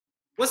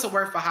What's a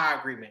work for hire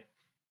agreement?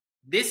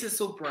 This is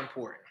super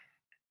important.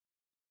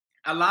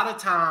 A lot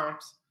of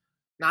times,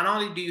 not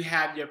only do you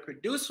have your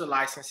producer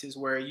licenses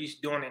where you're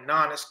doing it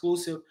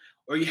non-exclusive,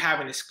 or you have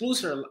an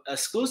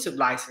exclusive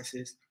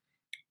licenses,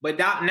 but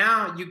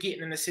now you're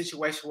getting in a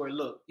situation where,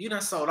 look, you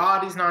done sold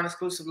all these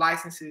non-exclusive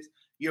licenses,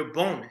 you're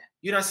booming.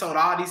 You done sold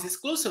all these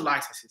exclusive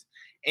licenses,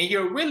 and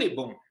you're really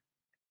booming.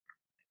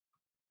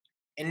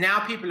 And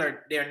now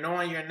they're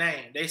knowing your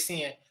name. They're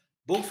seeing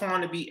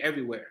Bookphone to be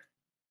everywhere.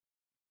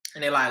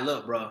 And they're like,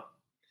 look, bro,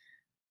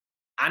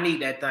 I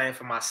need that thing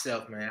for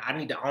myself, man. I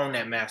need to own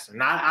that master.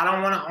 I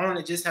don't want to own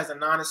it just as a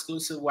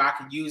non-exclusive where I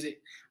can use it.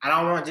 I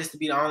don't want just to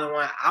be the only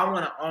one. I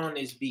want to own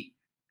this beat.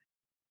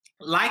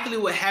 Likely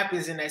what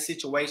happens in that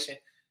situation,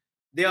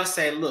 they'll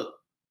say, look,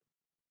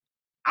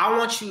 I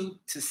want you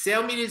to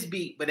sell me this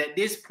beat, but at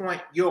this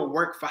point, you're a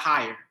work for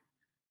hire.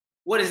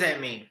 What does that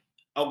mean?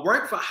 A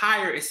work for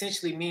hire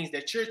essentially means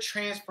that you're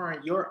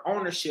transferring your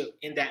ownership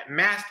in that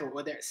master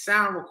or that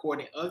sound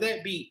recording of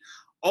that beat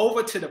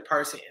over to the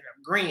person and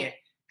agreeing,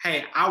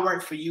 hey, I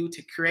work for you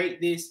to create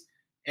this,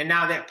 and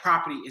now that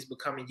property is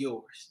becoming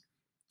yours.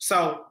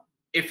 So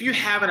if you're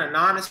having a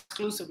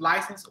non-exclusive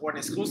license or an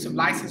exclusive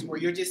license where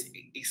you're just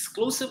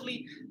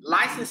exclusively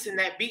licensing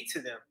that beat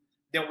to them,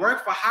 then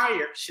work for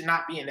hire should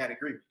not be in that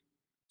agreement.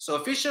 So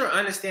if it's your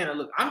understanding,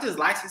 look, I'm just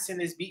licensing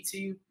this beat to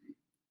you,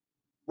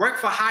 work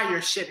for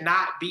hire should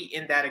not be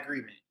in that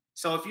agreement.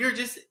 So if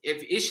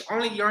it's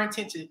only your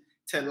intention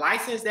to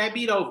license that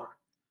beat over,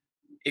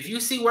 if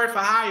you see work for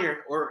hire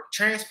or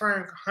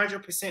transferring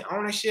 100%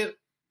 ownership,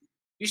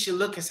 you should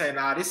look and say,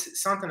 nah,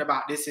 something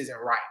about this isn't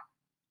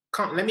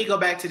right. Let me go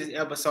back to this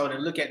episode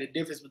and look at the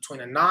difference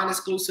between a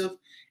non-exclusive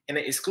and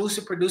an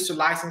exclusive producer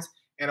license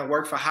and a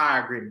work for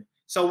hire agreement.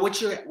 So what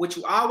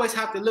you always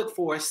have to look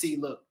for is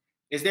look,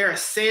 is there a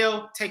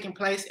sale taking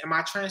place? Am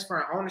I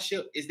transferring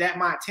ownership? Is that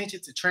my intention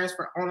to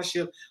transfer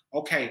ownership?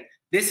 Okay,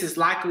 this is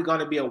likely going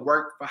to be a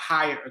work for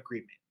hire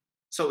agreement.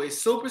 So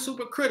it's super,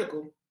 super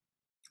critical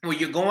when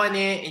you're going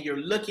in and you're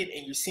looking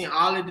and you're seeing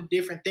all of the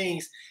different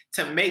things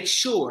to make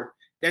sure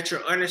that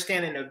you're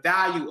understanding the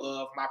value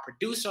of my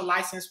producer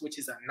license, which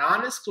is a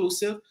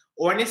non-exclusive,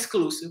 or an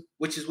exclusive,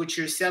 which is what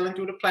you're selling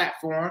through the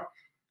platform.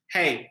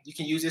 Hey, you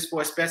can use this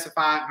for a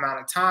specified amount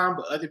of time,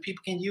 but other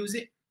people can use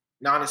it.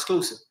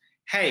 Non-exclusive.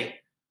 Hey,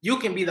 you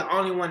can be the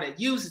only one that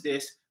uses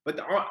this, but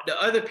the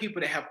other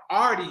people that have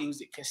already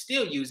used it can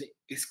still use it.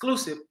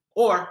 Exclusive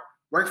or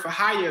work for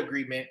hire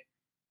agreement.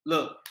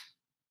 Look,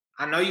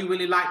 I know you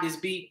really like this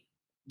beat.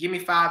 Give me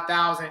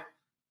 $5,000.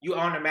 You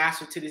own the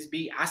master to this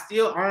beat. I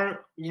still own,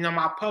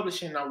 my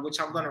publishing, which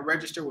I'm going to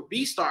register with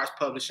BeatStars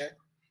Publishing.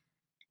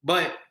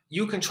 But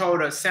you control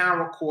the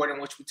sound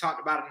recording, which we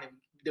talked about in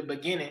the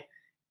beginning,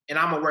 and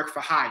I'm going to work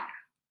for hire.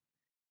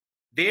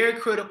 Very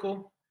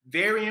critical,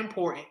 very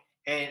important.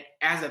 And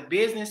as a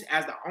business,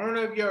 as the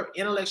owner of your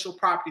intellectual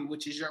property,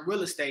 which is your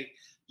real estate,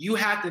 you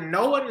have to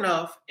know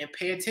enough and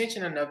pay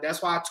attention enough.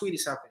 That's why I tweeted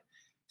something.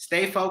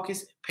 Stay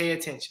focused, pay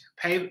attention.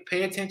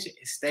 Pay attention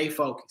and stay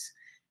focused.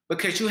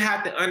 Because you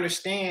have to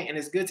understand, and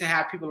it's good to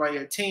have people on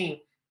your team,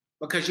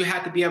 because you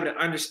have to be able to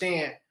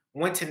understand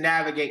when to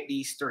navigate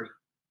these three,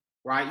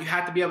 right? You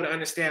have to be able to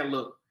understand,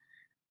 look,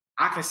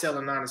 I can sell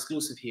a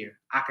non-exclusive here.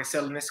 I can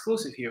sell an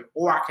exclusive here.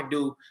 Or I can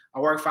do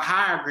a work for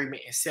hire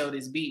agreement and sell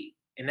this beat.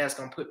 And that's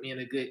going to put me in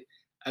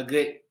a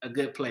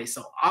good place.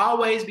 So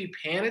always be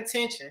paying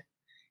attention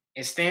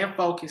and staying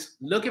focused,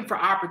 looking for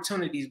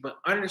opportunities, but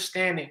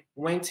understanding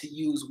when to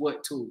use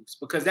what tools,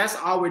 because that's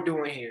all we're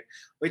doing here.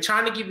 We're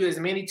trying to give you as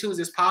many tools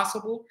as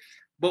possible,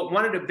 but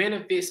one of the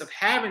benefits of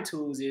having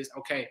tools is,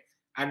 okay,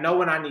 I know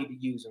when I need to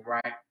use them,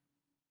 right?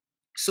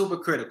 Super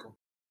critical.